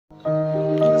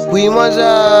ku yi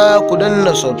maza ku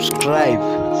danna subscribe,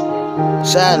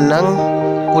 sa'annan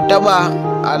ku taba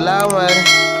alamar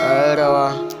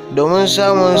rawa domin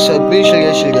samun sabbin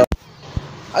shirye-shirye.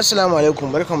 Assalamu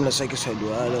alaikum, barkamu da sake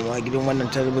saduwa da mu a gidan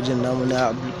wannan talabijin namu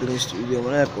na Abdussalam studio.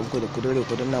 Muna ɗauko da ku dore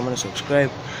ku danna mana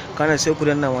subscribe, kana sai ku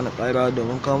danna mana ƙarawa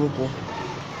domin kawo muku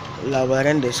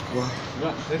labaran da suka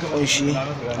kunshi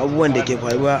abubuwan da ke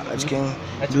faruwa a cikin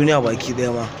duniya baki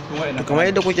daya ma. To kamar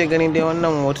yadda kuke gani dai,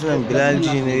 wannan hotunan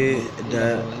Beelalgy ne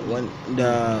da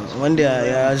wanda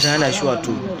ya zana shi, wato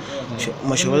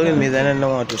mashahurin mai zanen nan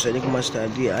wato Sadiq Master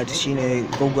yace shine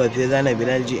gwaggwafe zana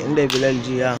Beelalgy, inda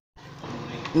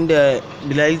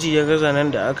Beelalgy ya ga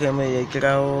zanen da aka yi mai, ya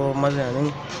kirawo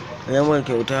mazanin ya mai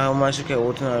kyauta ma suka yi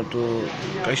hotuna. To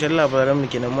ƙarshen labaran mu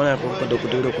kenan. Muna ƙoƙa da ku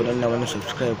dore ku danna mana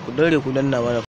subscribe, ku dore ku danna mana